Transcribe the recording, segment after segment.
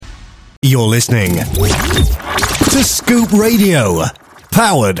You're listening to Scoop Radio,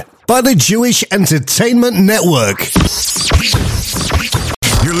 powered by the Jewish Entertainment Network.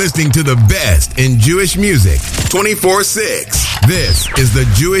 You're listening to the best in Jewish music 24/6. This is the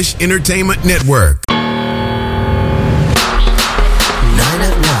Jewish Entertainment Network. 9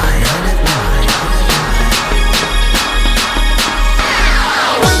 at 9.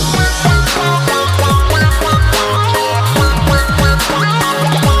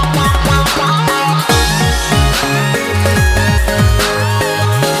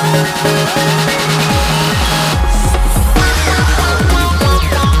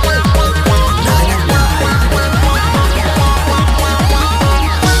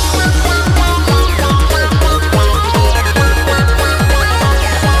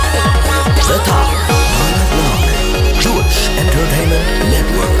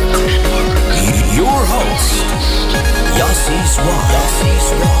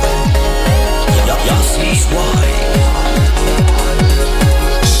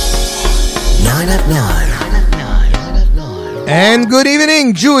 And good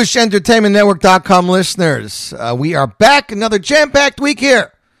evening, JewishEntertainmentNetwork.com listeners. We are back, another jam-packed week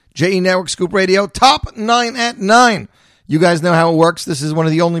here. JE Network Scoop Radio, top 9 at 9. You guys know how it works. This is one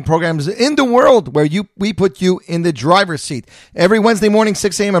of the only programs in the world where we put you in the driver's seat. Every Wednesday morning,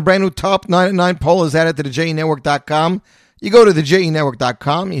 6 a.m., a brand new top 9 at 9 poll is added to the JENetwork.com. You go to the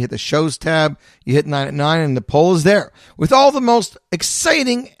JENetwork.com, you hit the shows tab, you hit 9 at 9, and the poll is there with all the most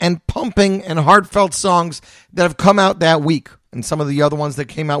exciting and pumping and heartfelt songs that have come out that week. And some of the other ones that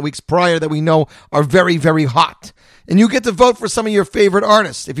came out weeks prior that we know are very, very hot. And you get to vote for some of your favorite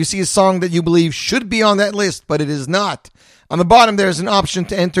artists. If you see a song that you believe should be on that list, but it is not, on the bottom there's an option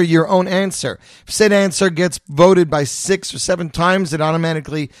to enter your own answer. If said answer gets voted by 6 or 7 times, it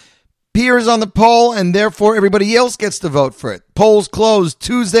automatically appears on the poll, and therefore everybody else gets to vote for it. Polls close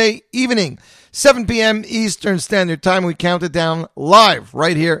Tuesday evening, 7 p.m. Eastern Standard Time. We count it down live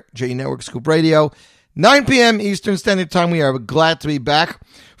right here, JE Network Scoop Radio. 9 p.m. Eastern Standard Time. We are glad to be back.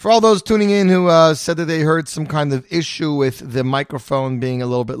 For all those tuning in who said that they heard some kind of issue with the microphone being a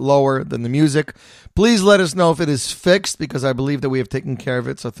little bit lower than the music, please let us know if it is fixed, because I believe that we have taken care of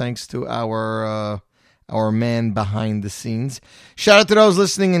it. So thanks to our man behind the scenes. Shout out to those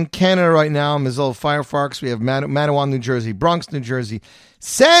listening in Canada right now. Mizol Firefox. We have Manawan, New Jersey, Bronx, New Jersey,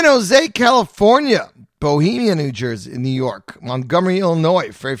 San Jose, California, Bohemia, New Jersey, New York, Montgomery,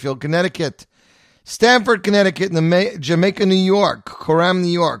 Illinois, Fairfield, Connecticut, Stamford, Connecticut, Jamaica, New York, Coram, New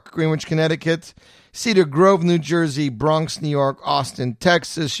York, Greenwich, Connecticut, Cedar Grove, New Jersey, Bronx, New York, Austin,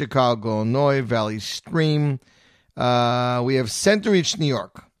 Texas, Chicago, Illinois, Valley Stream. We have Center Reach, New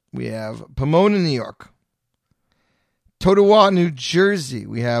York. We have Pomona, New York. Totowa, New Jersey.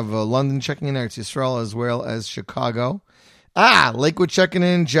 We have London checking in, Eretz Yisrael, as well as Chicago. Lakewood checking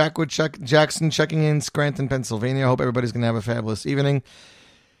in, Jackson checking in, Scranton, Pennsylvania. I hope everybody's going to have a fabulous evening.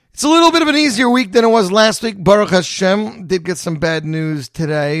 It's a little bit of an easier week than it was last week. Baruch Hashem. Did get some bad news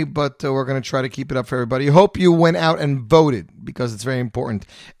today, but we're going to try to keep it up for everybody. Hope you went out and voted, because it's very important.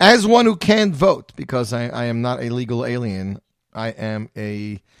 As one who can't vote, because I am not a legal alien, I am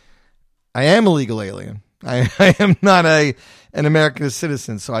a legal alien. I am not an American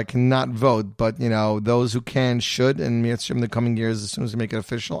citizen, so I cannot vote. But, you know, those who can should. And in the coming years, as soon as we make it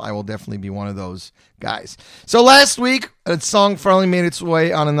official, I will definitely be one of those guys. So last week, a song finally made its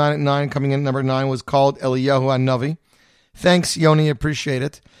way on a 9 at 9. Coming in at number 9 was called Eliyahu Hanavi. Thanks, Yoni. Appreciate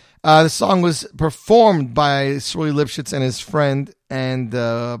it. The song was performed by Shirley Lipschitz and his friend, and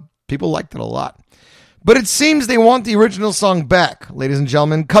people liked it a lot. But it seems they want the original song back, ladies and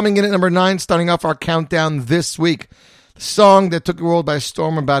gentlemen. Coming in at number 9, starting off our countdown this week. The song that took the world by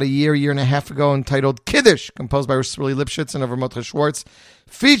storm about a year and a half ago, entitled Kiddush, composed by Shirley Lipschitz and Avram Mordechai Schwartz,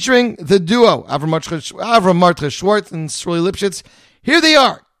 featuring the duo, Avram Mordechai Schwartz and Shirley Lipschitz. Here they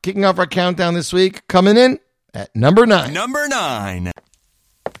are, kicking off our countdown this week, coming in at number 9. Number 9.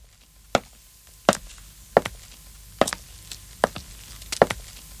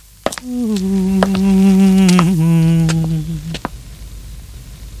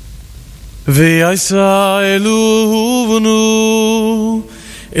 ויעשה אלוהינו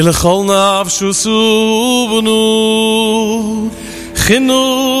אל כל נפשנו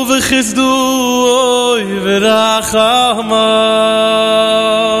חנו וחסדו ורחמי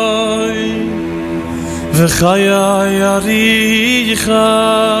וחיי יריחי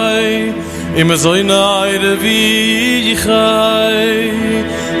עם זוינai revichai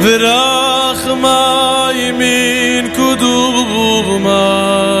ורחמי מן קודומי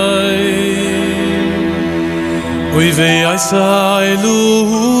Oy ve'yasa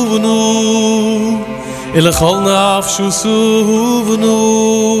eluvnu el chol nafshu suvnu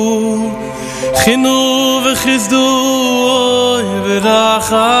Chinu v'chizdu oy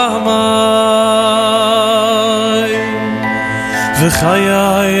v'rachamay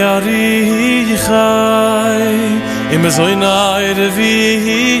v'chayay arichay im zoynay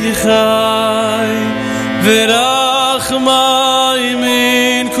revichay v'rachamay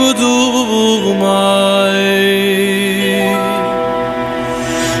min kudumay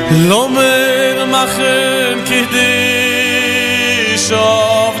Lomer machen Kiddush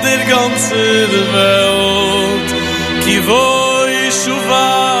auf der ganzen Welt Ki voi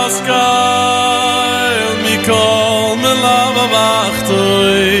shuvas kal mikol melava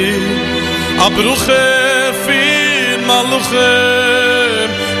vachtoi Abruche fin maluchem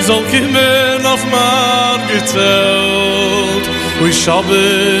Zol kimen auf man gezelt Ui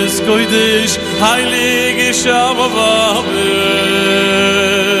Shabbos koidish heilige Shabbos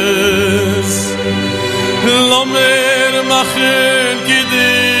Lomer machen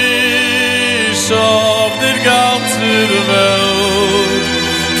Kiddush auf der ganzen Welt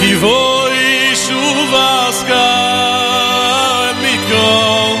Ki voi shuvas kal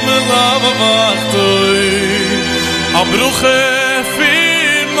mikol melava vachtoi Abruche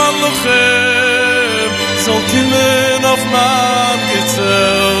fin maluchem Zol kimen auf man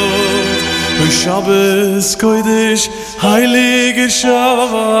gezelt Ui Shabbos koidish heilige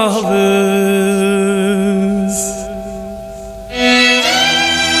Shabbos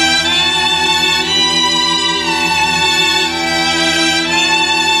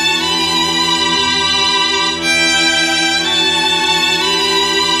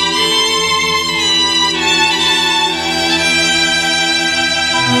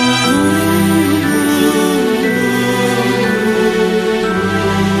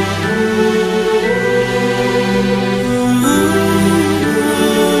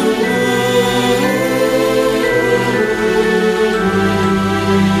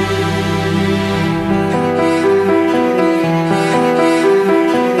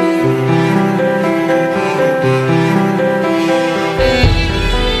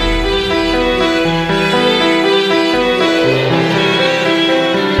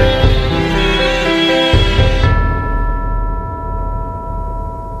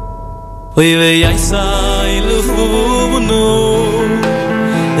Oy vey sai luhunu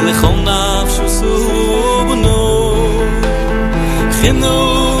le khonaf shusunu khinu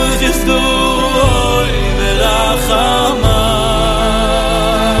gestu oy verachama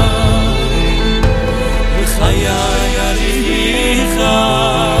khaya yaricha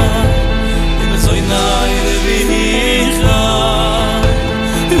im zoynay revicha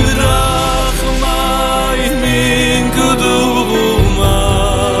verachama min kuduma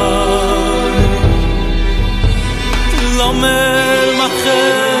Lomer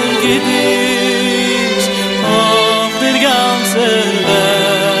machen Kiddush auf der ganzen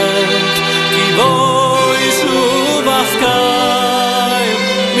Welt Ki voi shuvas kal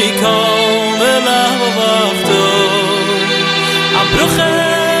mikol melava vachtoi Abruche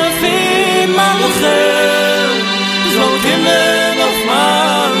fin maluchem Zol kimen auf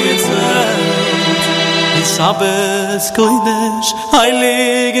man gezelt Shabbos kodesh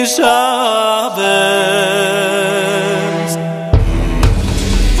heilige Shabbos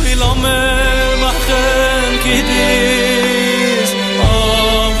We lomer machen Kiddush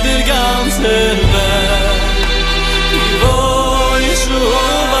auf der ganzen Welt Ki voi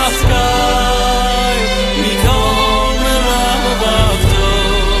shuvas kal mikol melava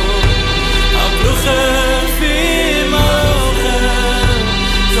vachtoi Abruche fin maluchem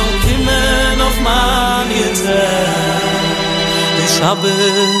Zol kimen auf man gezelt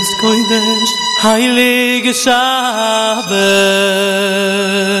Shabbos kodesh heilige Shabbos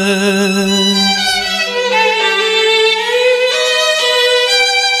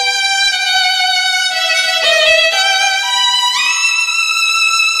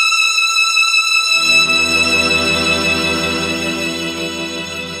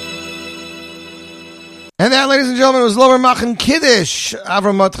And that, ladies and gentlemen, was Lower Machen Kiddush,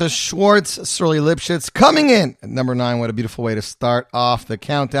 Avram Motcha Schwartz, Surly Lipschitz, coming in at number 9. What a beautiful way to start off the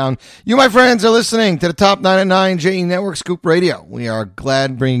countdown. You, my friends, are listening to the Top 9 at 9 JE Network Scoop Radio. We are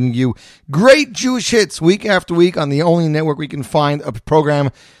glad bringing you great Jewish hits week after week on the only network we can find a program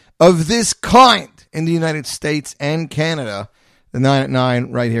of this kind in the United States and Canada. The 9 at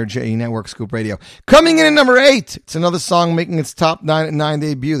 9 right here, JE Network Scoop Radio. Coming in at number 8, it's another song making its top 9 at 9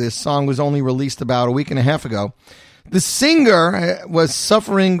 debut. This song was only released about a week and a half ago. The singer was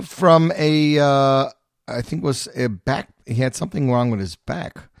suffering from I think it was a back, he had something wrong with his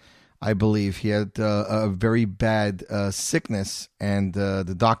back. I believe. He had a very bad sickness, and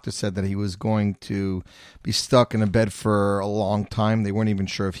the doctor said that he was going to be stuck in a bed for a long time. They weren't even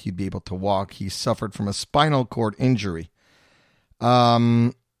sure if he'd be able to walk. He suffered from a spinal cord injury.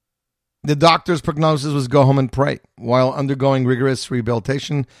 The doctor's prognosis was go home and pray. While undergoing rigorous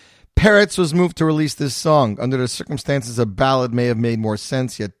rehabilitation, Peretz was moved to release this song. Under the circumstances, a ballad may have made more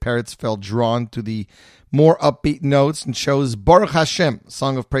sense, yet Peretz felt drawn to the more upbeat notes and chose Baruch Hashem,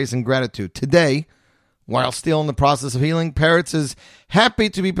 song of praise and gratitude. Today, while still in the process of healing, Peretz is happy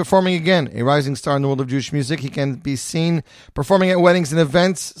to be performing again. A rising star in the world of Jewish music, he can be seen performing at weddings and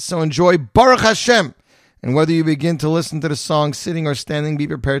events, so enjoy Baruch Hashem. And whether you begin to listen to the song sitting or standing, be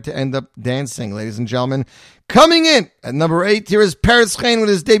prepared to end up dancing. Ladies and gentlemen, coming in at number 8, here is Peretz Chaim with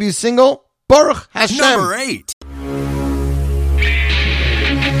his debut single, Baruch Hashem. Number 8.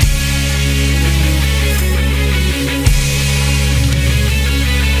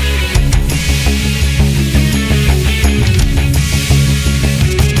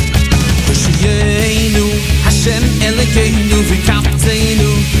 Hashem Elokeinu v'kafteinu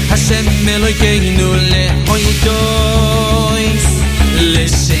Hashem Elokeinu lehoydois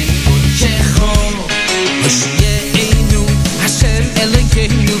L'shem kodecho Hoshiyeinu Hashem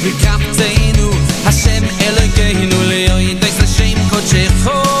Elokeinu v'kafteinu Hashem Elokeinu lehoydois L'shem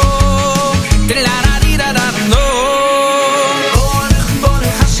kodecho Di-la-da-di-da-da-no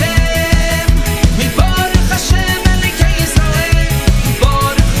Baruch Hashem Mi-Baruch Hashem Elokei Yisrael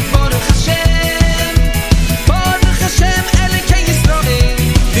Baruch Hashem Hashem Elokei Yisrael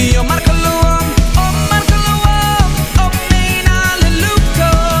V'yomar kol ha'am Omar kol ha'am Omein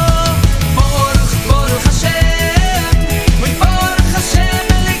haleluya Baruch Hashem Baruch Hashem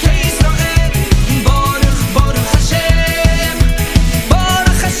Elokei Yisrael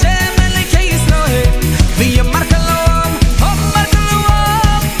Baruch Hashem Elokei Yisrael V'yomar kol ha'am Omar kol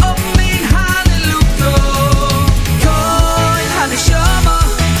ha'am Omein haleluya Kol haneshama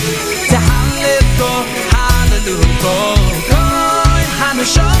Tehallel kol haleluya Kol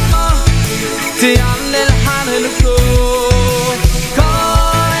haneshama Tehallel haleluya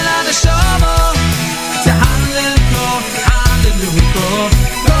Kol haneshama Tehallel kol haleluya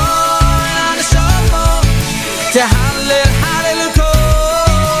Kol haneshama Tehallel haleluya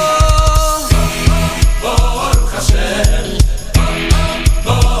Baruch Hashem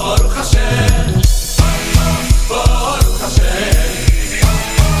Baruch Hashem Baruch Hashem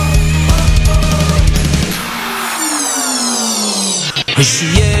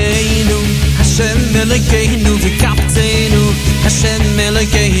Hoshiyeinu Hashem Elokeinu v'kafteinu Hashem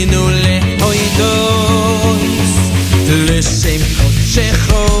Elokeinu lehoydois L'shem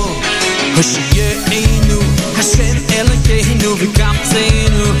kodecho Hoshiyeinu Hashem Elokeinu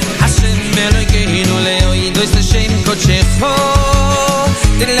v'kafteinu Hashem Elokeinu lehoydois L'shem kodecho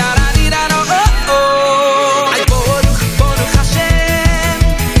Di-la-da-di-da-no Ay Baruch Hashem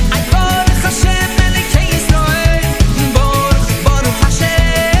Ay Baruch Hashem Elokei Yisrael Baruch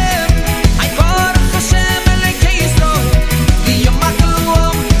Hashem Ay Baruch Hashem Elokei Yisrael V'yomar kol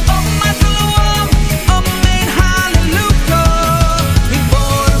ha'am Omar kol ha'am Omein haleluya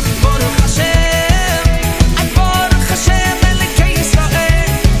Baruch Hashem Ay Baruch Hashem Elokei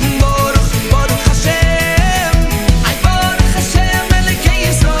Yisrael Baruch Hashem Ay Baruch Hashem Elokei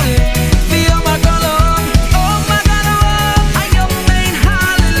Yisrael V'yomar kol ha'am Omar kol ha'am Ay Omein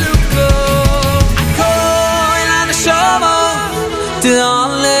haleluya Kol haneshama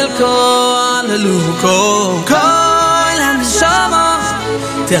Tehallel kol haleluya Kol haneshama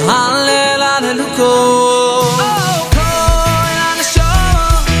Tehallel haleluya Kol haneshama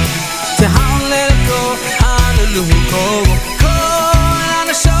Tehallel kol haleluya Kol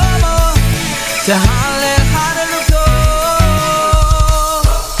haneshama Tehallel haleluya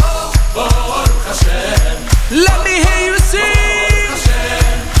Baruch Hashem Let me hear you sing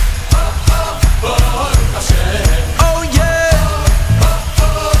Baruch Hashem Oh yeah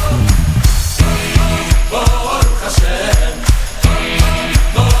Baruch Hashem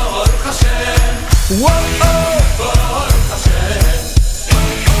Baruch Hashem Whoa Baruch Hashem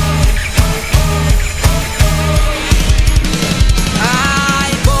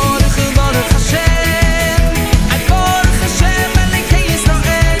Ay Baruch Hashem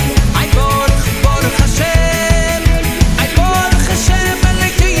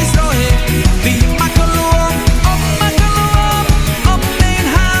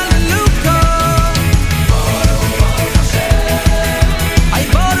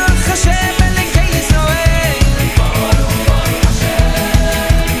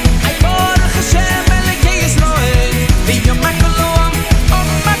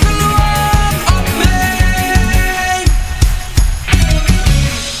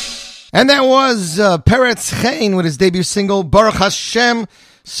And that was Peretz Chain with his debut single, Baruch Hashem.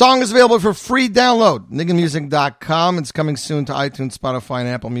 Song is available for free download, niggenmusic.com. It's coming soon to iTunes, Spotify, and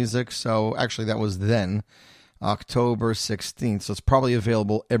Apple Music. So actually that was then, October 16th. So it's probably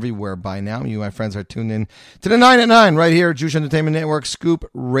available everywhere by now. You, my friends, are tuned in to the 9 at 9 right here at Jewish Entertainment Network, Scoop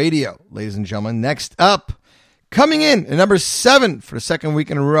Radio. Ladies and gentlemen, next up, coming in at number 7 for the second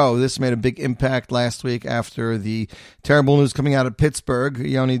week in a row. This made a big impact last week after the terrible news coming out of Pittsburgh.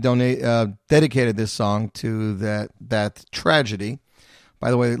 Yoni dedicated this song to that tragedy. By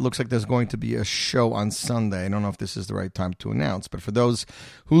the way, it looks like there's going to be a show on Sunday. I don't know if this is the right time to announce, but for those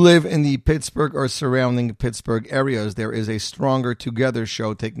who live in the Pittsburgh or surrounding Pittsburgh areas, there is a Stronger Together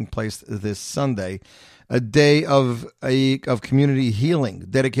show taking place this Sunday, a day of community healing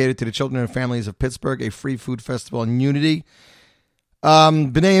dedicated to the children and families of Pittsburgh, a free food festival in unity.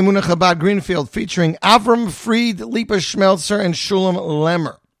 B'nai Emunah Chabad Greenfield featuring Avram Fried, Lipa Schmelzer, and Shulam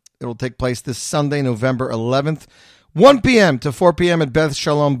Lemmer. It will take place this Sunday, November 11th. 1 p.m. to 4 p.m. at Beth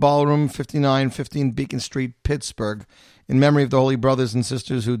Shalom Ballroom, 5915 Beacon Street, Pittsburgh, in memory of the holy brothers and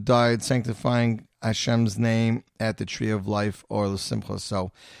sisters who died sanctifying Hashem's name at the Tree of Life or the Simcha.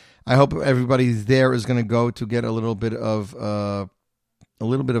 So I hope everybody there is going to go to get a little bit of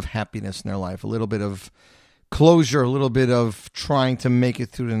happiness in their life, a little bit of closure, a little bit of trying to make it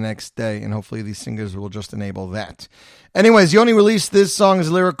through the next day, and hopefully these singers will just enable that. Anyways, Yoni released this song's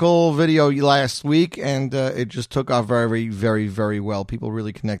lyrical video last week, and it just took off very, very, very well. People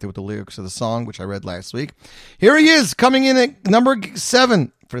really connected with the lyrics of the song, which I read last week. Here he is, coming in at number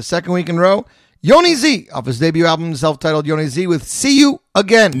 7 for the second week in a row. Yoni Z, off his debut album, self-titled Yoni Z, with See You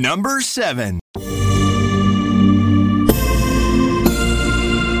Again. Number 7.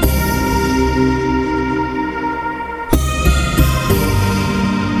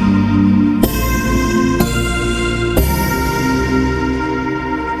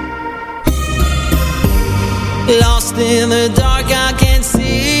 Lost in the dark, I can't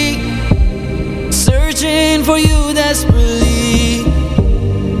see. Searching for you desperately.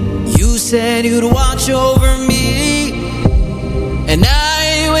 You said you'd watch over me, and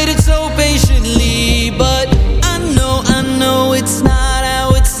I waited so patiently. But I know it's not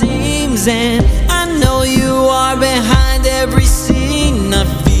how it seems, and I know you are behind every scene. I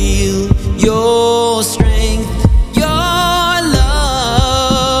feel your strength, your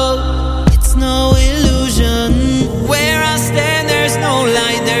love. It's no illusion. Where I stand, there's no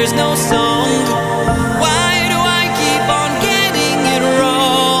light, there's no song. Why do I keep on getting it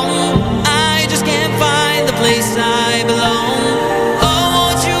wrong? I just can't find the place I belong. Oh,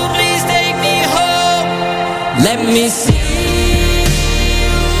 won't you please take me home? Let me see you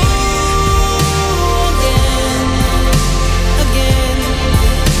again.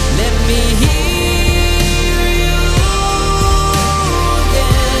 Let me hear you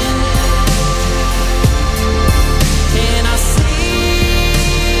again. Can I see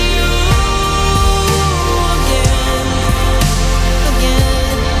you again?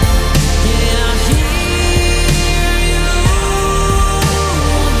 Can I hear you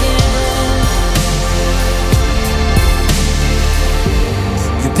again?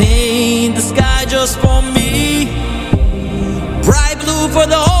 You paint the sky just for me, bright blue for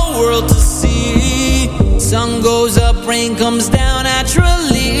the whole world to see. Sun goes up, rain comes down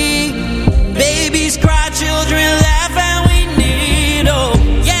naturally. Babies cry, children laugh, and we need. Oh,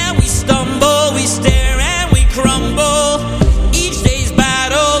 yeah, we stumble, we stare, and we crumble. Each day's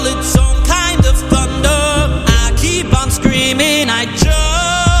battle, its own kind of thunder. I keep on screaming, I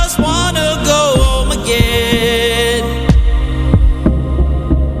just wanna go home again.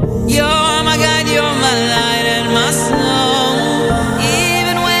 You're my guide, you're my light and my song.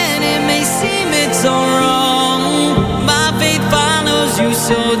 Even when it may seem it's all wrong, my faith follows you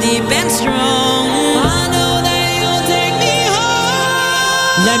so deep and strong. I know that you'll take me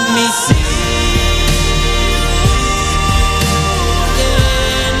home. Let me see you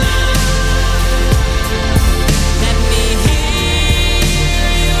again. Let me hear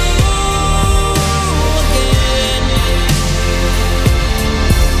you again.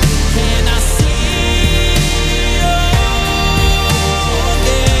 Can I see you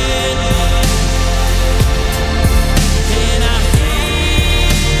again? Can I hear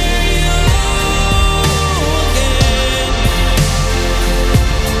you again?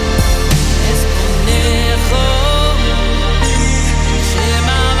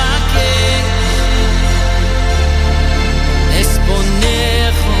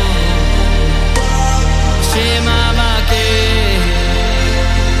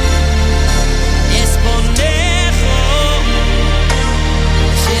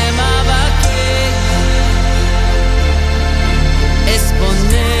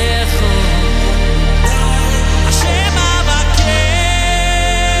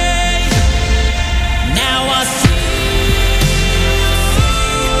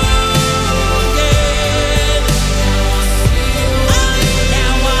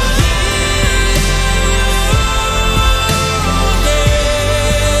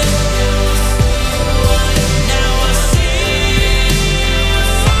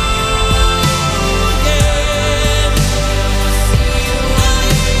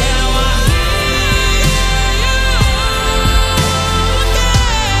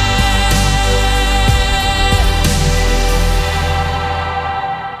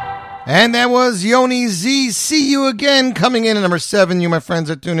 And that was Yoni Z. See you again. Coming in at number 7. You, my friends,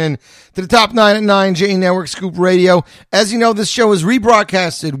 are tuning in to the Top 9 at 9, JE Network Scoop Radio. As you know, this show is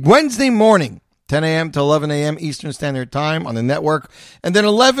rebroadcasted Wednesday morning, 10 a.m. to 11 a.m. Eastern Standard Time on the network. And then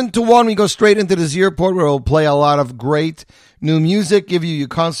 11 to 1, we go straight into the Z Report, where we'll play a lot of great new music, give you your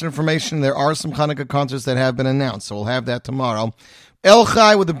concert information. There are some Hanukkah concerts that have been announced, so we'll have that tomorrow. El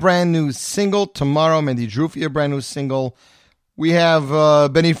Chai with a brand new single tomorrow. Mendy Drufi, a brand new single. We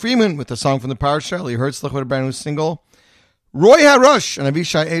have Benny Freeman with a song from the Parsha. Eli Herzlich with a brand new single. Roy Harush and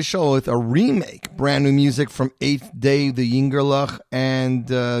Avishai Eshel with a remake. Brand new music from 8th Day, the Yingerlach, and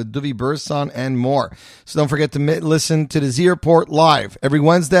Duvi Burson, and more. So don't forget to listen to the Z Report live every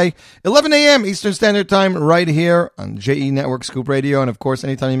Wednesday, 11 a.m. Eastern Standard Time, right here on JE Network Scoop Radio. And of course,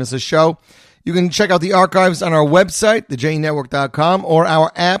 anytime you miss a show, you can check out the archives on our website, thejenetwork.com, or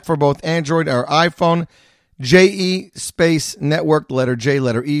our app for both Android or iPhone. JE space network, the letter J,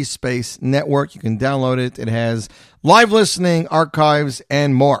 letter E, space network. You can download it. It has live listening, archives,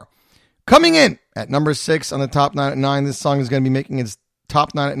 and more. Coming in at number 6 on the Top 9 at 9, this song is going to be making its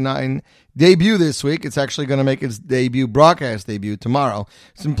Top 9 at 9 debut this week. It's actually going to make its broadcast debut tomorrow.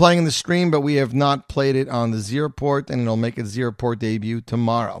 It's been playing in the stream, but we have not played it on the Z Report, and it'll make its Z Report debut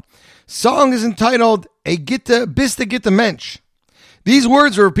tomorrow. Song is entitled A Gitta Bista Gitta Mensch. These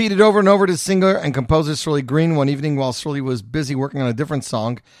words were repeated over and over to singer and composer Shirley Green one evening while Shirley was busy working on a different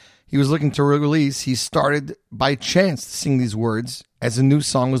song he was looking to release. He started by chance to sing these words as a new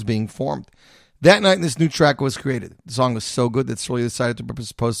song was being formed. That night, this new track was created. The song was so good that Shirley decided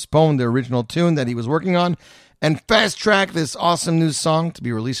to postpone the original tune that he was working on and fast-track this awesome new song to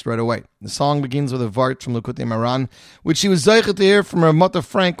be released right away. The song begins with a vart from Likutei Moharan, which he was zeicher to hear from Ramota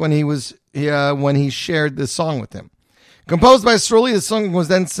Frank when he shared the song with him. Composed by Shirley, the song was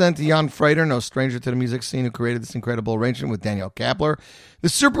then sent to Jan Freiter, no stranger to the music scene, who created this incredible arrangement with Daniel Kapler, the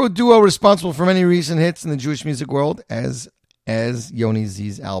super duo responsible for many recent hits in the Jewish music world, as Yoni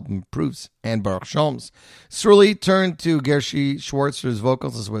Z's album proves, and Baruch Sholm's. Shirley turned to Gershi Schwartz for his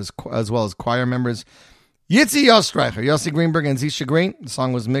vocals, as well as choir members Yitzi Yostreicher, Yossi Greenberg, and Zisha Green. The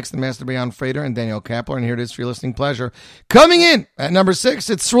song was mixed and mastered by Jan Freiter and Daniel Kapler, and here it is for your listening pleasure. Coming in at number 6,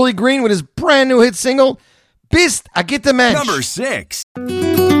 it's Shirley Green with his brand new hit single, Bist a Gitta Mensch. Number 6.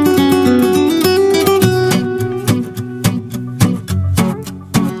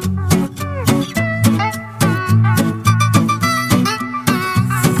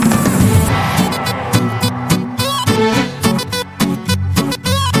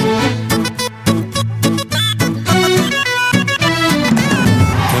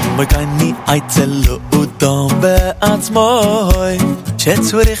 Moikani aitzel udom be'atzmoi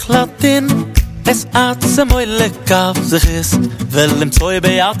Shetzurich latin Es atzmoy lekav zechis Velem tzoi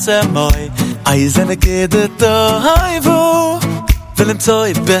be'atzmoy Eizene gedet oivu Velem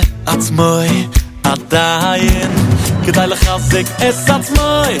tzoi be'atzmoy Adayin Kedai lechazik es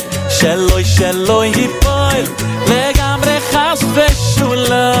atzmoy Sheloi hipoil Legamre chas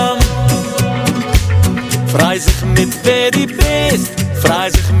veshulam Frei sich mit wer die bist Frei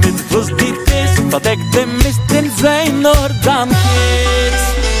sich mit was die bist Verdeck dem Mist in sein nur dann geht's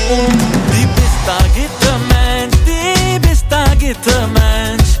Die bist a gitter Mensch Die bist a gitter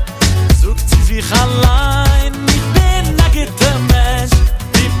Mensch Sucht sie sich allein Ich bin a gitter Mensch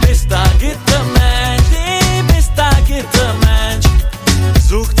Die bist a gitter Mensch Die bist a gitter Mensch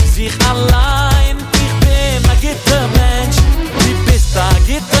Sucht sie sich allein Ich bin a gitter Mensch Die bist a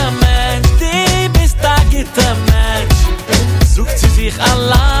gitter Mensch Die bist a gitter Mensch Sucht sie sich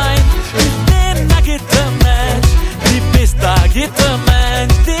allein Ich bin a gitter Mensch Die bist a gitter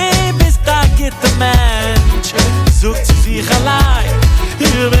Mensch Die bist a gitter Mensch Sucht sie sich allein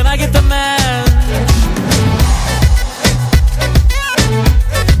Ich bin a gitter Mensch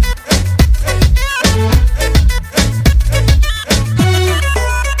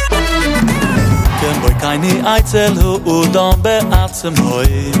Ken boy keine Eitzel hu udon beatzem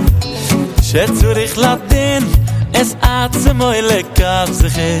hoi Shetzurich latin Es atzmoy lekav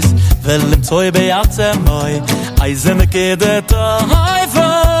zechis Velem tzoi be'atzmoy Eizene kedet oivu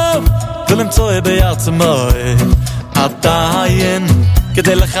Velem tzoi be'atzmoy Adayin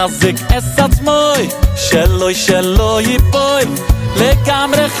Kedei lechazik es atzmoy Sheloi yipoil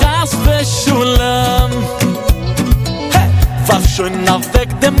Legamre chas veshulam Warf schon weg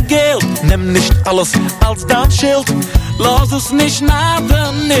dem Geld Nimm nicht alles als dein Schild Lass es nicht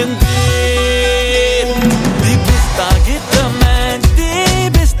naden in dir Die bist a gitter Mensch Die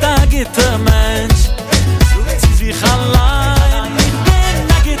bist a gitter Mensch Sucht sie sich allein Ich bin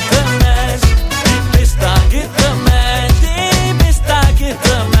a gitter Mensch Die bist a gitter Mensch Die bist a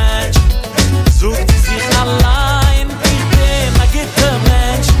gitter Mensch Sucht sie sich allein Ich bin a gitter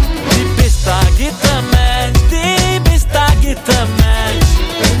Mensch Die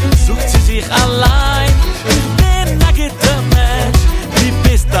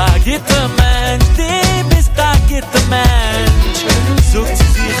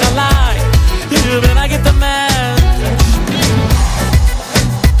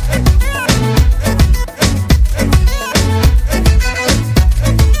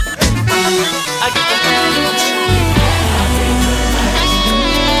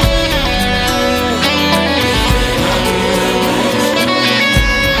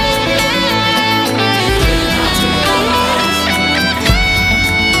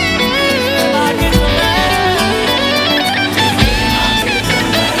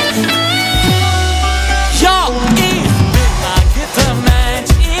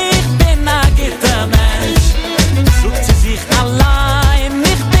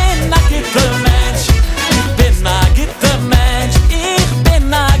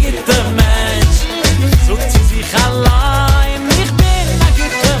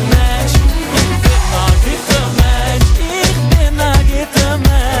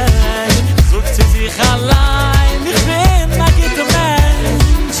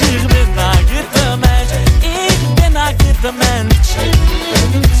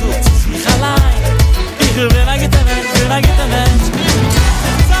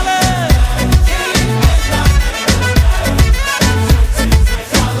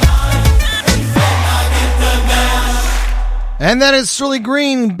And that is Sully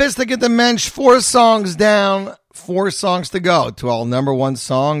Green, Bistic at the Mensch, 4 songs down, 4 songs to go to our number 1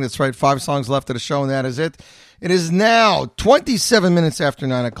 song. That's right, 5 songs left of the show, and that is it. It is now 27 minutes after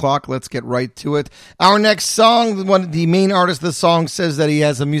 9 o'clock. Let's get right to it. Our next song, the main artist of the song says that he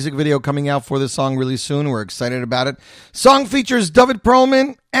has a music video coming out for this song really soon. We're excited about it. Song features David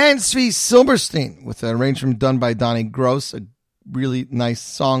Perlman and Zvi Silberstein with an arrangement done by Donnie Gross. A really nice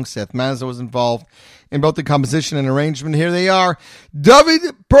song. Seth Mazza was involved in both the composition and arrangement. Here they are, David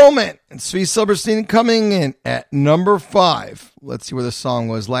Perlman and Zvi Silberstein coming in at number 5. Let's see where the song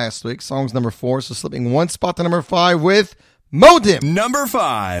was last week. Song's number 4, so slipping 1 spot to number 5 with Modim. Number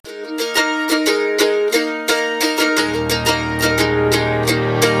 5.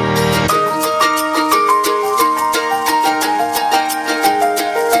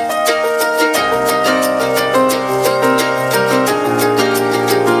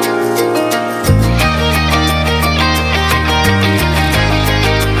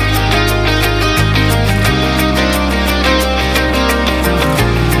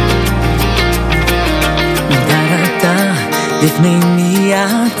 לפני מי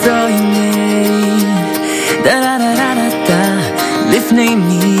התויני דה דה דה דה דה לפני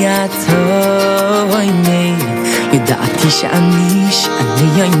מי התויני ידעתי שאני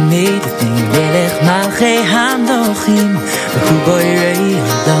יויני לפני מלך מלכי המלוכים והוא בוירי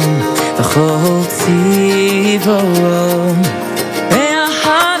עולם וכל צבאו. May our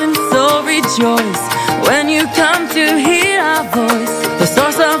heart and soul rejoice when you come to hear our voice, the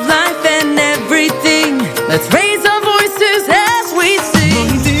source of life and everything. Let's raise our voices as we sing.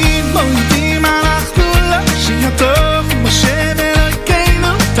 מודים אנחנו לשיר הטוב בשם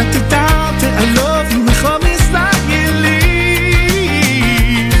אלוקינו ותדע תעלוב ומכל מסתגלים.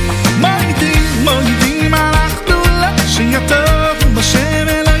 מודים אנחנו לשיר הטוב בשם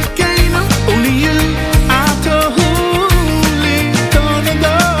אלוקינו ולהיו התוהולי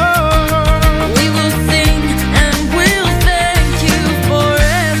תונדור. We will sing and we'll thank you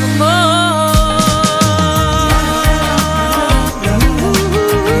forevermore.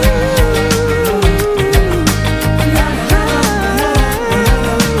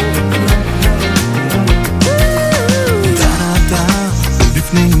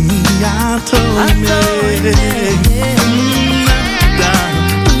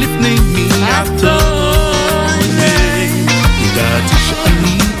 לפני מי התויני ידעתי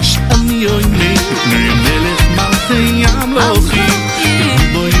שאני יויני לפני מלך מלכי המלוכים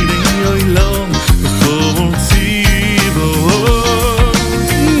בואי נהיי לו בכל צבאו.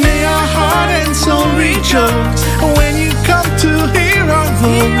 May our heart and soul rejoice when you come to hear our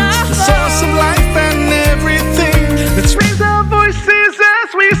voice, the source of life and everything. Let's raise our voices as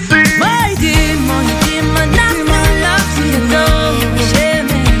we sing. מודים אנחנו לשיר הטוב בשם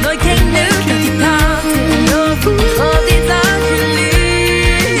אלוקינו ותדע תעלוב ומכל תתגלים.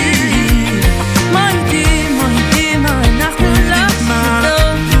 מודים אנחנו לשיר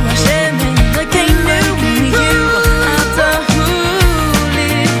הטוב בשם אלוקינו ולהיו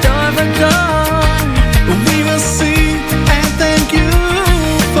התוהולי דור ודור. We will sing and thank you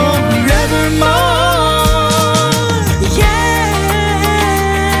forevermore.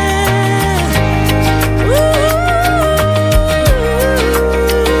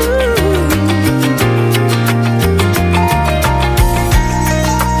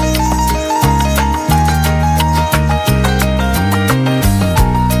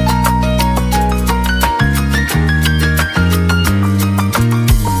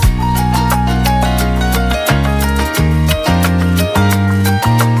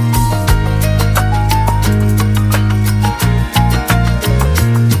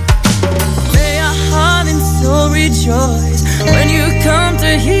 May our heart and soul rejoice when you come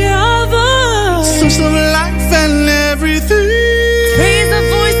to hear our voice. Source of life and everything. Raise the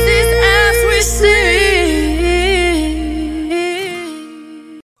voices as we sing.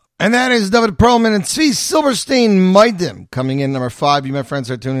 And that is David Perlman and Zvi Silberstein, Modim, coming in number 5. You, my friends,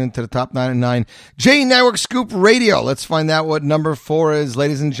 are tuning into the top 9 at 9. J Network Scoop Radio. Let's find out what number 4 is.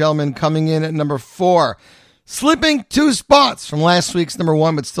 Ladies and gentlemen, coming in at number 4. Slipping 2 spots from last week's number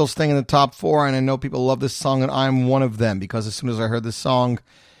 1, but still staying in the top 4. And I know people love this song, and I'm one of them, because as soon as I heard this song,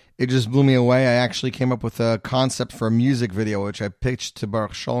 it just blew me away. I actually came up with a concept for a music video, which I pitched to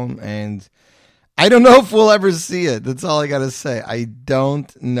Baruch Shalom, and I don't know if we'll ever see it. That's all I got to say. I don't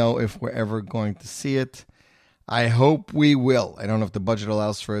know if we're ever going to see it. I hope we will. I don't know if the budget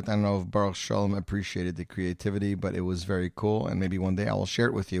allows for it. I don't know if Baruch Shalom appreciated the creativity, but it was very cool, and maybe one day I will share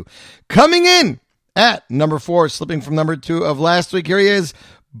it with you. Coming in at number 4, slipping from number 2 of last week, here he is,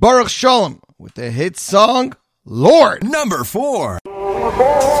 Baruch Shalom, with the hit song, Lord. Number 4.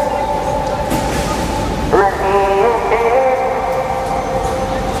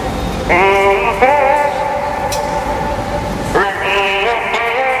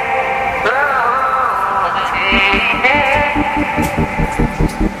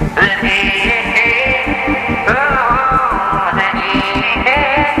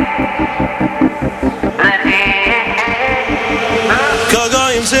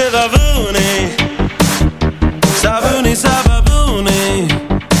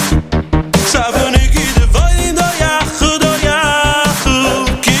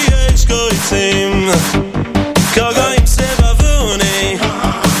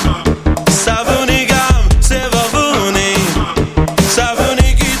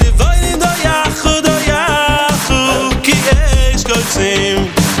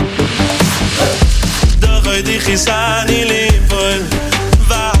 chisani limpol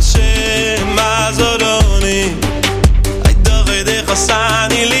vashe mazoloni ay dove de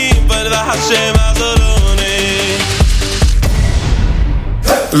chisani limpol vashe mazoloni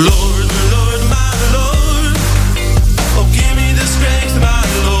Lord Lord my Lord oh give me the strength my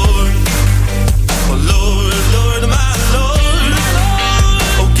Lord oh Lord Lord my Lord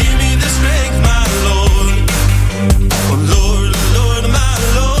oh give me the strength my Lord oh Lord Lord my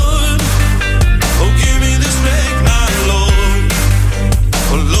Lord oh give me the strength my Lord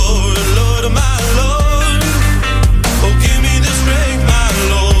oh Lord Lord my Lord oh give me the strength my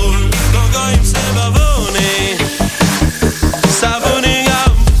Lord go go im sebavone savone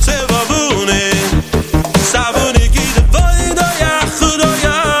gam sebavone savone ki de voido ya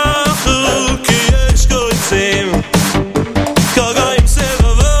ki es goitsem go go im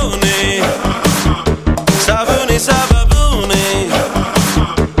sebavone savone savavone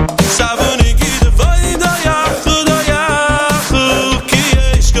savone ki de voido ya ki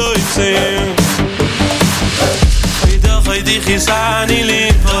es goitsem haydi khisani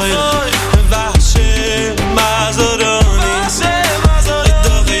lipoy vashe mazoroni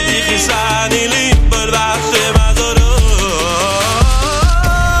haydi khisani lipoy vashe mazoroni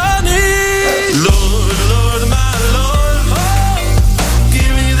Lord Lord my Lord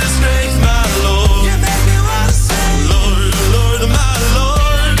give me the strength my Lord you make me wanna sing Lord Lord my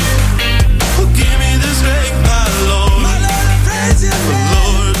Lord give me the strength my Lord I praise you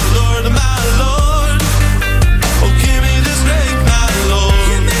Lord Lord my Lord oh give me the strength my Lord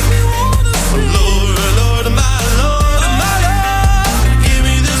you make me wanna sing Lord Lord my Lord give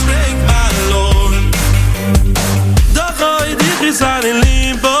me the strength my Lord da khoy di khisan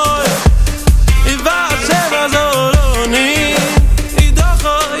limbo I vashe mazoloni da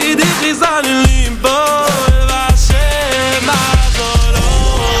khoy di khisan limbo vashe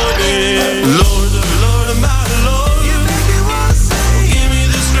mazoloni Lord Lord my Lord you make me wanna sing give me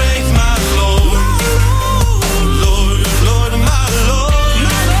the strength my Lord Lord Lord my Lord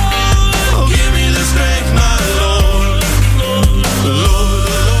oh give me the strength my Lord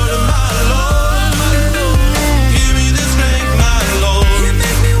Lord Lord my Lord give me the strength my Lord you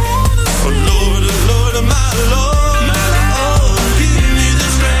make me wanna sing oh Lord Lord my Lord oh give me the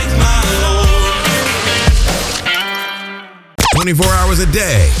strength my Lord 24 hours a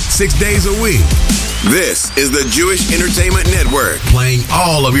day, 6 days a week. This is the Jewish Entertainment Network, playing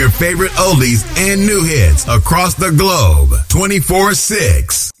all of your favorite oldies and new hits across the globe,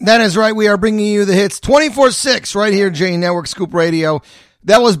 24/6. That is right. We are bringing you the hits 24/6 right here, J Network Scoop Radio.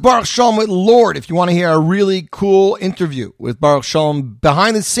 That was Baruch Shalom with Lord. If you want to hear a really cool interview with Baruch Shalom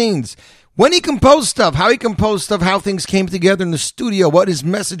behind the scenes, when he composed stuff, how he composed stuff, how things came together in the studio, what his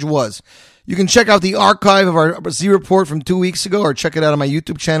message was. You can check out the archive of our Z Report from 2 weeks ago or check it out on my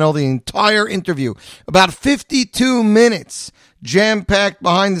YouTube channel, the entire interview. About 52 minutes, jam-packed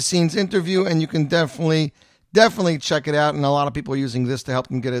behind-the-scenes interview, and you can definitely check it out. And a lot of people are using this to help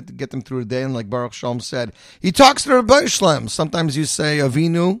them get them through the day. And like Baruch Shalom said, he talks to the Rebbeinu Shlem. Sometimes you say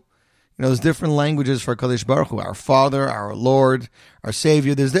Avinu. You know, there's different languages for Kadosh Baruch Hu, our Father, our Lord, our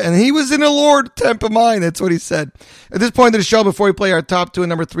Savior. And he was in a Lord type of mind. That's what he said. At this point of the show, before we play our top 2 and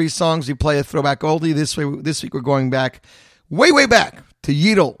number 3 songs, we play a throwback oldie. This week we're going back, way back to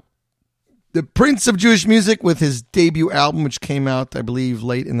Yidel, the Prince of Jewish music, with his debut album, which came out, I believe,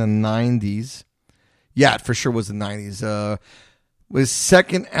 late in the 90s. Yeah, it for sure was the 90s. His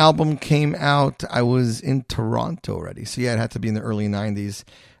second album came out, I was in Toronto already. So yeah, it had to be in the early 90s.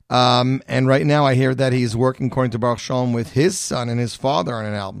 And right now I hear that he's working, according to Baruch Shalom, with his son and his father on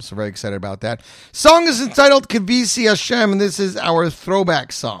an album. So very excited about that. Song is entitled Kivisi Hashem, and this is our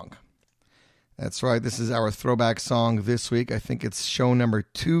throwback song. That's right. This is our throwback song this week. I think it's show number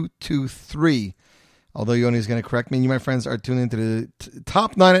 223. Although Yoni's going to correct me. You, my friends, are tuned into the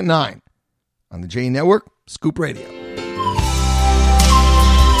top 9 at 9 on the J Network, Scoop Radio.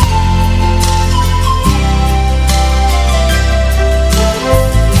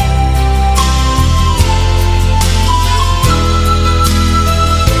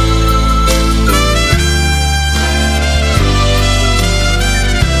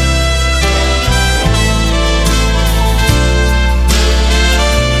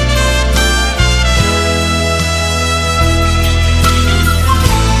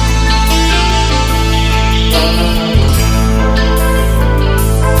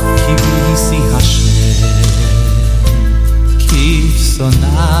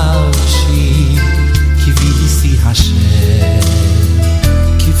 נפשי קיוויתי השם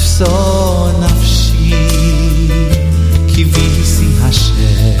כבשו נפשי קיוויתי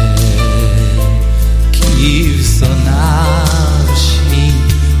השם כבשו נפשי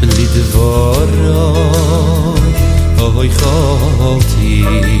לדברו Oy cholti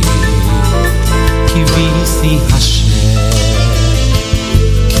Kivisi Hashem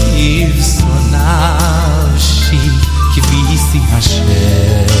Kivso nafshi Kivisi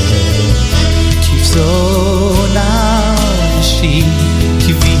Hashem Kivso nafshi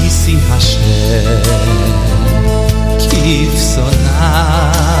Kivisi Hashem Kivso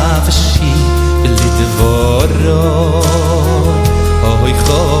nafshi Lidvoro Oy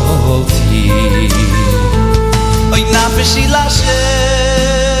cholti Oy nafshi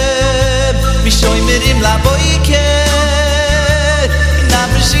Lashem Mishoy mirim la boiker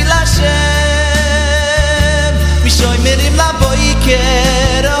Nafshi Lashem Mishoy mirim la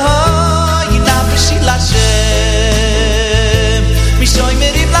boiker Oy nafshi Lashem Mishoy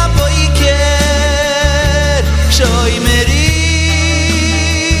mirim la boiker Mishoy mirim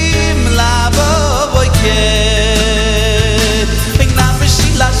la boiker Oy nafshi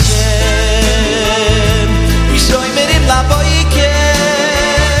Lashem Mishoy mirim la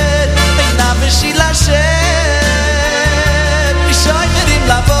boiker Oy nafshi Lashem Mishoy mirim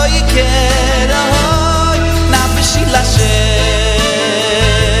la boiker Oy nafshi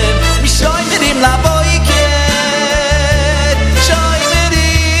Lashem Mishoy mirim la boiker Mishoy mirim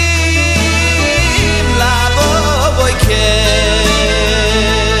la boiker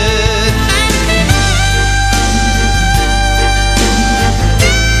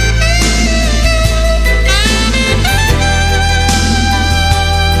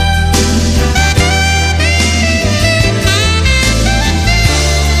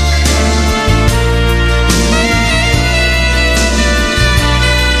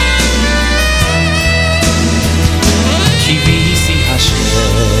Kivisi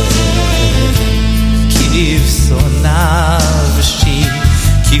Hashem Kivso nafshi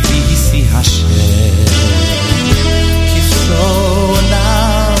Kivisi Hashem Kivso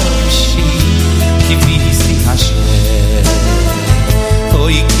nafshi Kivisi Hashem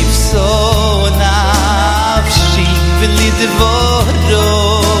Oy kivso nafshi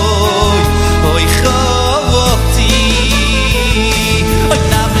V'lidvoroi Oy chovoti Oy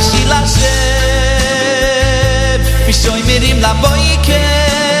nafshi Lashem Mishoy mirim la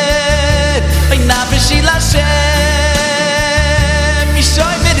boiker Oy nafshi Lashem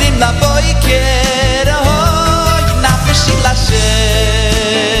Mishoy mirim la boiker Oy nafshi Lashem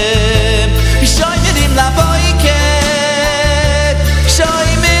Mishoy mirim la boiker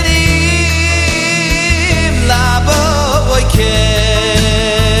Mishoy mirim la boiker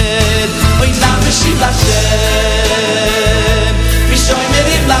Oy nafshi Lashem Mishoy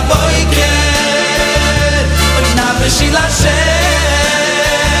mirim la boiker Oy nafshi Lashem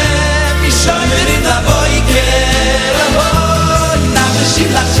Mishoy mirim la boiker Oy nafshi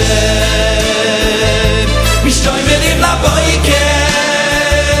Lashem Mishoy mirim la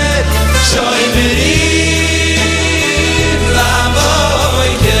boiker Mishoy mirim la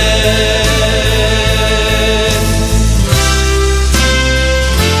boiker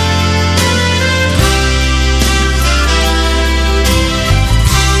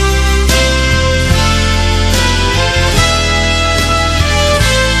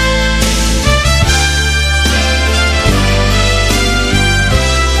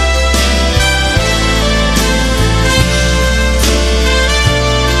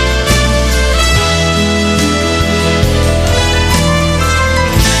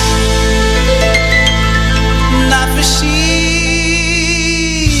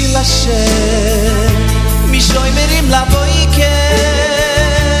Mishoy mirim la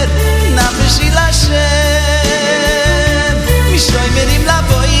boiker Nafshi Lashem Mishoy mirim la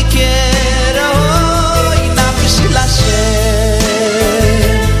boiker Oy nafshi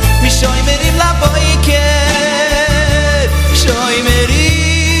Lashem Mishoy mirim la boiker Mishoy mirim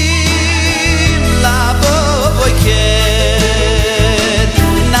la boiker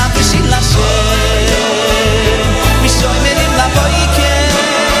Nafshi Lashem Mishoy mirim la boiker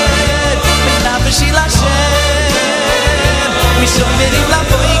Nafshi Lashem Mishoy mirim la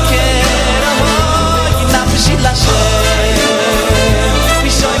boiker Oy nafshi Lashem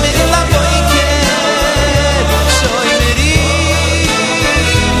Mishoy mirim la boiker Mishoy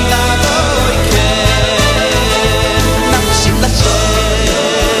mirim la boiker Nafshi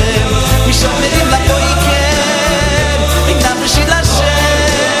Lashem Mishoy mirim la boiker Oy nafshi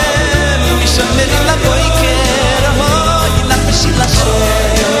Lashem Mishoy mirim la boiker Oy nafshi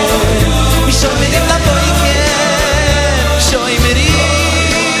Lashem Mishoy mirim la boiker Mishoy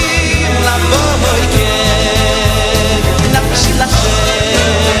mirim la boiker Nafshi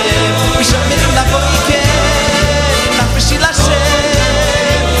Lashem Mishoy mirim la boiker Nafshi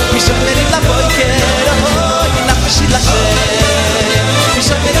Lashem Mishoy mirim la boiker Oy nafshi Lashem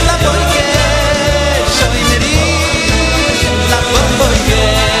Mishoy mirim la boiker Mishoy mirim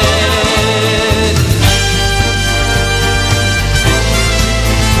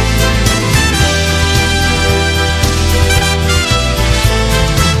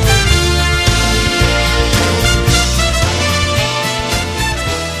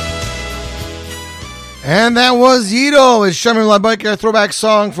And that was Yido. It's Shemim Labaik, our throwback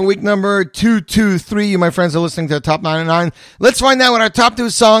song for week number 223. You, my friends, are listening to the Top 9 at 9. Let's find out what our top 2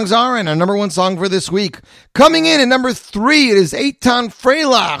 songs are and our number 1 song for this week. Coming in at number 3, it is Eitan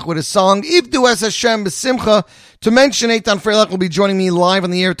Freilach with a song, Ivdu Es Hashem B'Simcha. To mention, Eitan Freilach will be joining me live on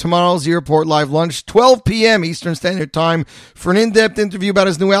the air tomorrow's Airport Live Lunch, 12 p.m. Eastern Standard Time, for an in-depth interview about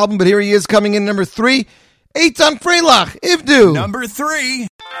his new album. But here he is, coming in number 3, Eitan Freilach, Ivdu. Number 3.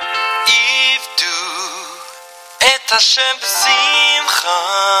 את השם בשמחה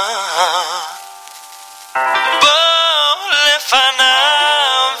בוא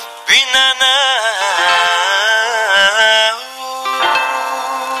לפניו בננה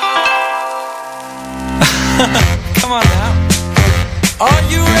Come on now. Are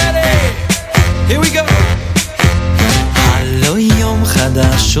you ready? Here we go. הלא יום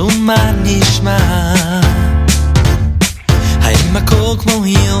חדש ומה נשמע האם הכל כמו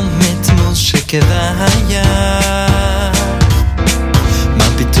יום אתמול שכבהיה מה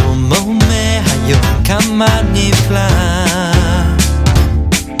פתאום מהיום כמה נפלא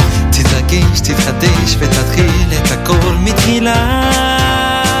תתרגש, תתחדש ותתחיל את הכל מתחילה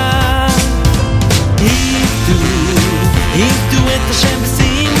עבדו את השם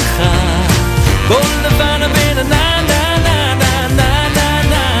בשמחה בוא לבן הבן נה נה נה נה נה נה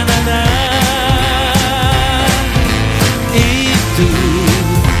נה נה נה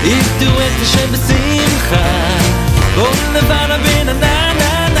עבדו את השם בשמחה בוא לבן הבן נה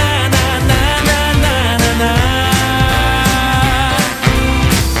נה נה נה נה נה נה נה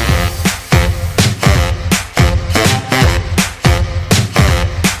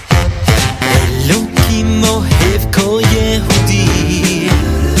אלוקים אוהב כל יהודי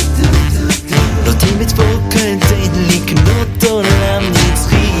נותן לצפות כדי לקנות עולם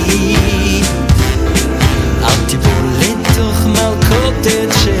נצחי אל תיפול לתוך מלכודת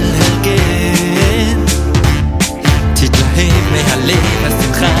של הרגל תתלהב מהלב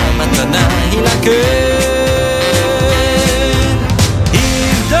השמחה מתנה היא לכן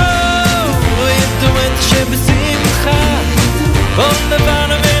עבדו את השם בשמחה בוא לבן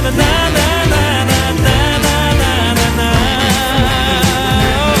הבן נה נה נה נה נה נה נה נה נה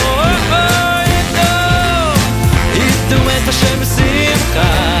עבדו את השם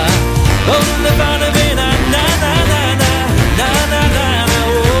בשמחה בוא לבן הבן נה נה נה נה נה נה נה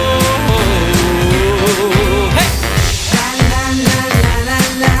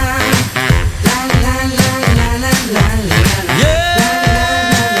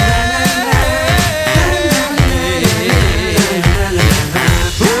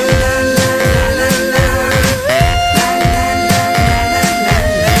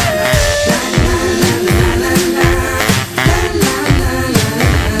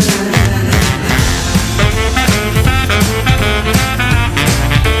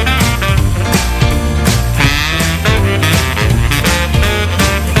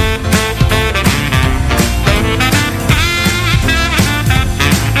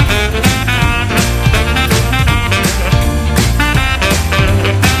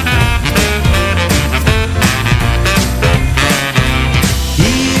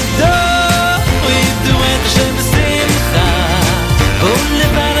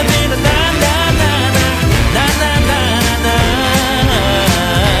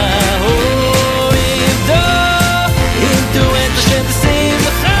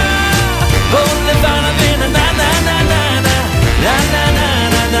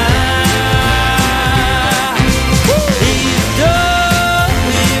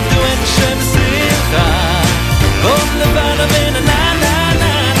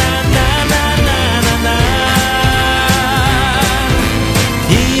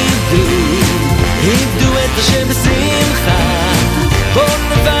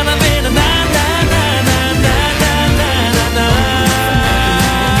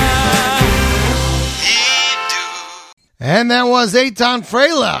And that was Eitan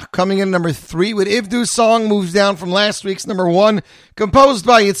Freilach coming in number 3 with Ivdu Song, moves down from last week's number 1, composed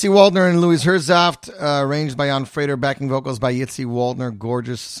by Yitzi Waldner and Louis Herzaft, arranged by Jan Frater, backing vocals by Yitzi Waldner.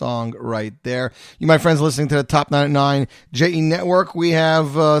 Gorgeous song right there. You, my friends, listening to the Top 9 at 9 JE Network. We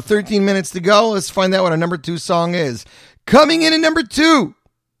have 13 minutes to go. Let's find out what our number 2 song is. Coming in at number 2,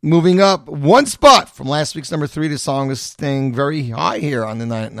 moving up 1 spot from last week's number 3, the song is staying very high here on the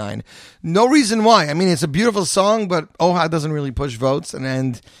 9 at 9. No reason why. I mean, it's a beautiful song, but Ohad doesn't really push votes,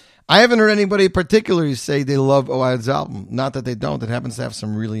 and I haven't heard anybody particularly say they love Ohad's album. Not that they don't. It happens to have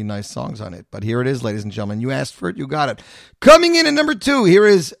some really nice songs on it. But here it is, ladies and gentlemen. You asked for it, you got it. Coming in at number 2, here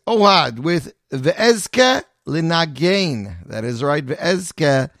is Ohad with Ve'ezke Linagain. That is right,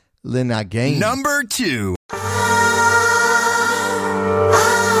 Ve'ezke Linagain. Number 2.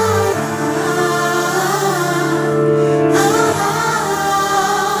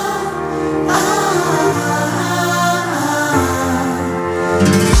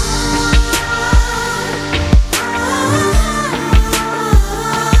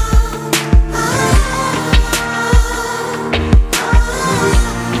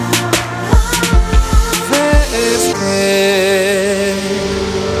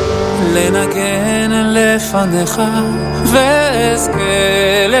 לפניך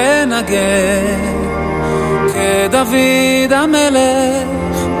ואזכה לנגן כדוד המלך,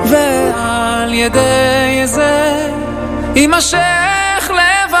 ועל ידי זה יימשך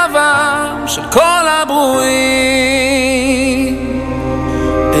לבבם של כל הברואים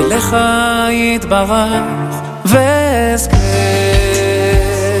אליך יתברך, ואזכה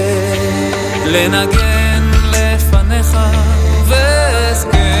לנגן לפניך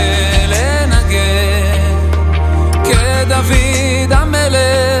ואזכה לנגן כדוד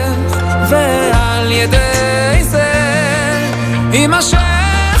המלך, ועל ידי זה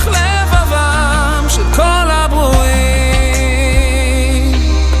יימשך לבבם של כל הברואים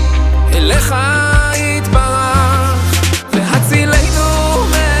אליך יתברך, והצילנו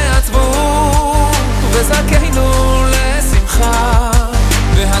מעצבות וזכנו לשמחה,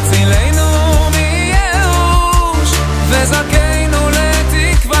 והצילנו מייאוש וזכנו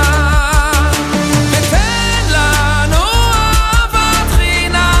לתקווה, ותן לנו אהבת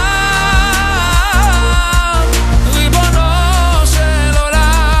חינם, ריבונו של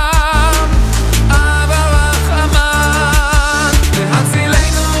עולם, אב הרחמן,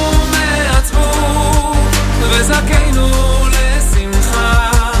 והצילנו מעצבות וזכנו לשמחה,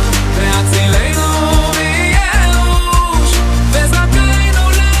 והצילנו מייאוש וזכנו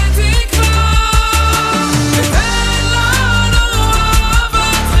לתקווה, ותן לנו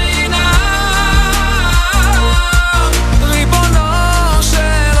אהבת חינם, ריבונו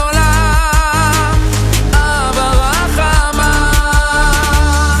של עולם, אב הרחמן.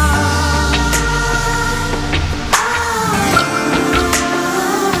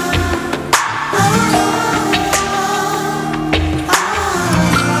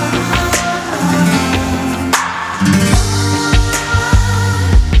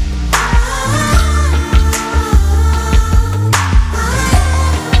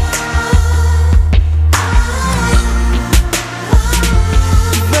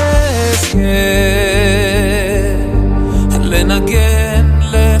 לנגן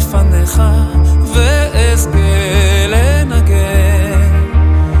לפניך ואזכה לנגן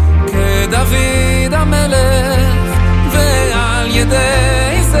כדוד המלך, ועל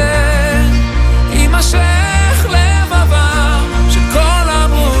ידי זה יימשך לבבם של כל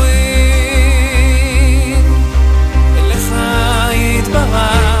הברואים אליך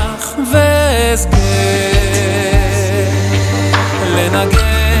יתברך, ואזכה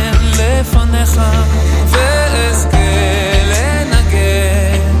לנגן לפניך ואזכה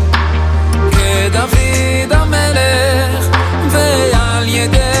לנגן כדוד המלך, ועל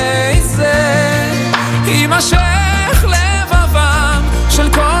ידי זה יימשך לבבם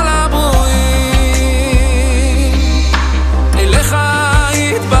של כל הברואים אליך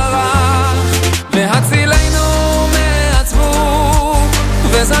יתברך, והצילנו מעצבות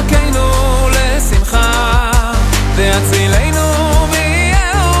וזכנו לשמחה, והצילנו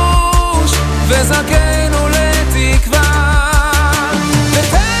מייאוש וזכנו לתקווה,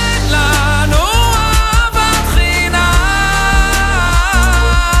 ותן לנו אהבת חינם,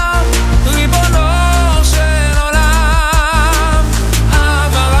 ריבונו של עולם,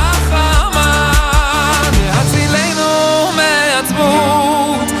 אב הרחמן, והצילנו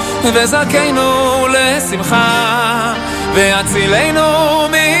מעצבות וזכנו לשמחה, והצילנו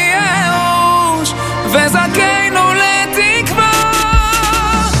מייאוש וזכנו לתקווה,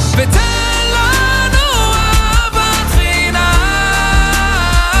 ותן לנו אהבת חינם,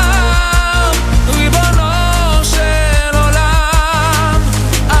 ריבונו של עולם,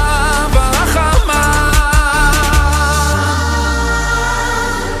 אב הרחמן.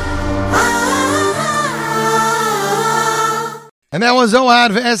 And that was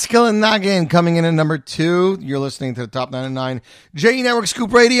Ohad Ve'eskil and Nagin coming in at number 2. You're listening to the Top 9 and 9 JE Network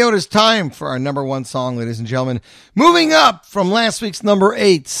Scoop Radio. It is time for our number 1 song, ladies and gentlemen. Moving up from last week's number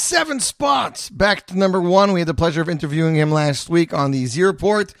 8, 7 spots back to number 1. We had the pleasure of interviewing him last week on the Z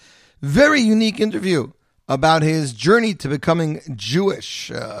Report. Very unique interview about his journey to becoming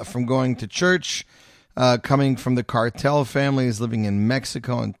Jewish, from going to church, coming from the cartel families, living in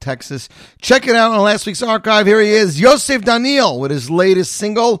Mexico and Texas. Check it out on last week's archive. Here he is, Yosef Daniel, with his latest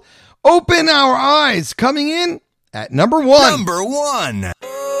single, Open Our Eyes, coming in at number 1. Number 1.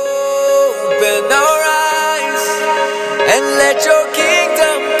 Open our eyes and let your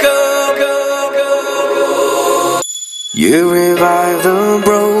kingdom come. You revive the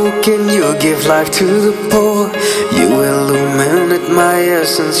broken, you give life to the poor. You illuminate my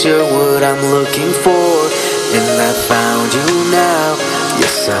essence, you're what I'm looking for. And I found you now,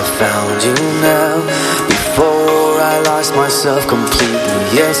 yes I found you now. Before I lost myself completely,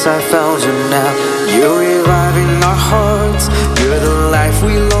 yes I found you now. You're reviving our hearts, you're the life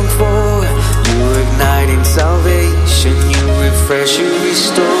we long for. You're igniting salvation. You refresh, you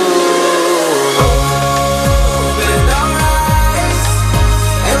restore.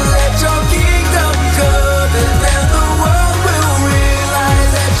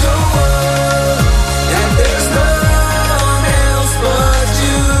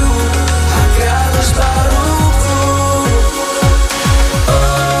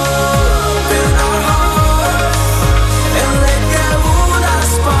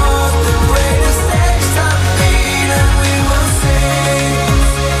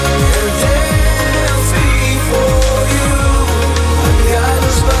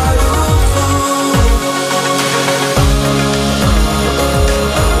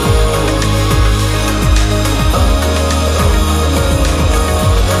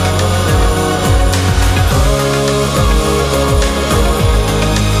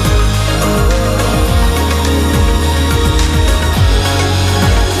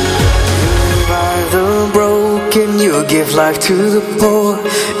 You give life to the poor.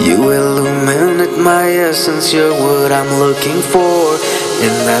 You illuminate my essence. You're what I'm looking for.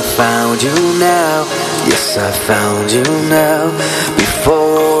 And I found you now. Yes, I found you now.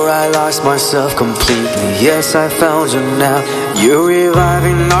 Before I lost myself completely. Yes, I found you now. You're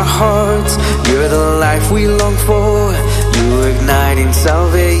reviving our hearts. You're the life we long for. You're igniting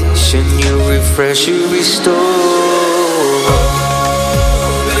salvation. You refresh, you restore.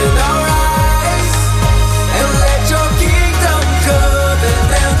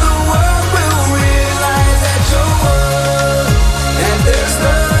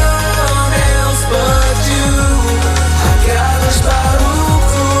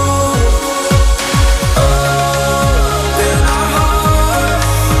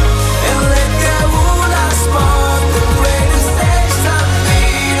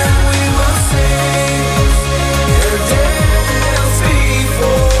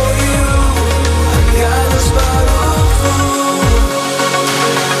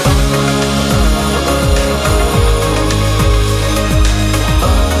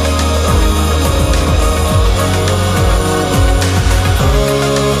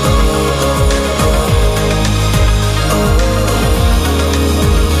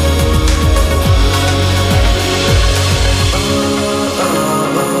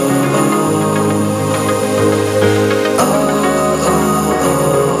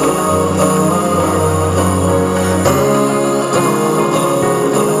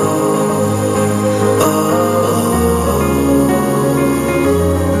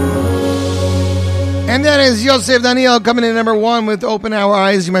 Yosef Daniel coming in number one with Open Our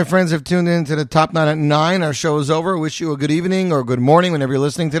Eyes. You, my friends, have tuned in to the Top 9 at 9. Our show is over. Wish you a good evening or good morning whenever you're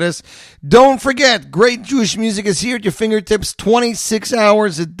listening to this. Don't forget, great Jewish music is here at your fingertips 26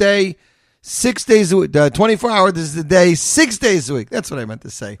 hours a day, 6 days a week. 24 hours a day, 6 days a week. That's what I meant to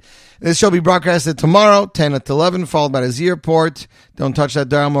say. This show will be broadcasted tomorrow, 10 to 11, followed by the Z Report. Don't touch that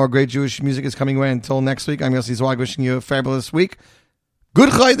dial. More great Jewish music is coming away until next week. I'm Yossi Zweig, wishing you a fabulous week. Good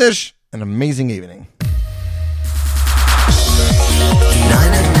Chodesh, an amazing evening.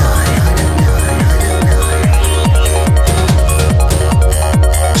 9 at 9.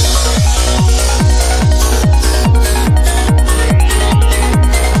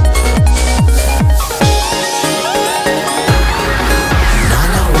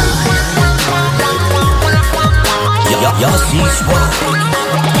 Yossi Zweig.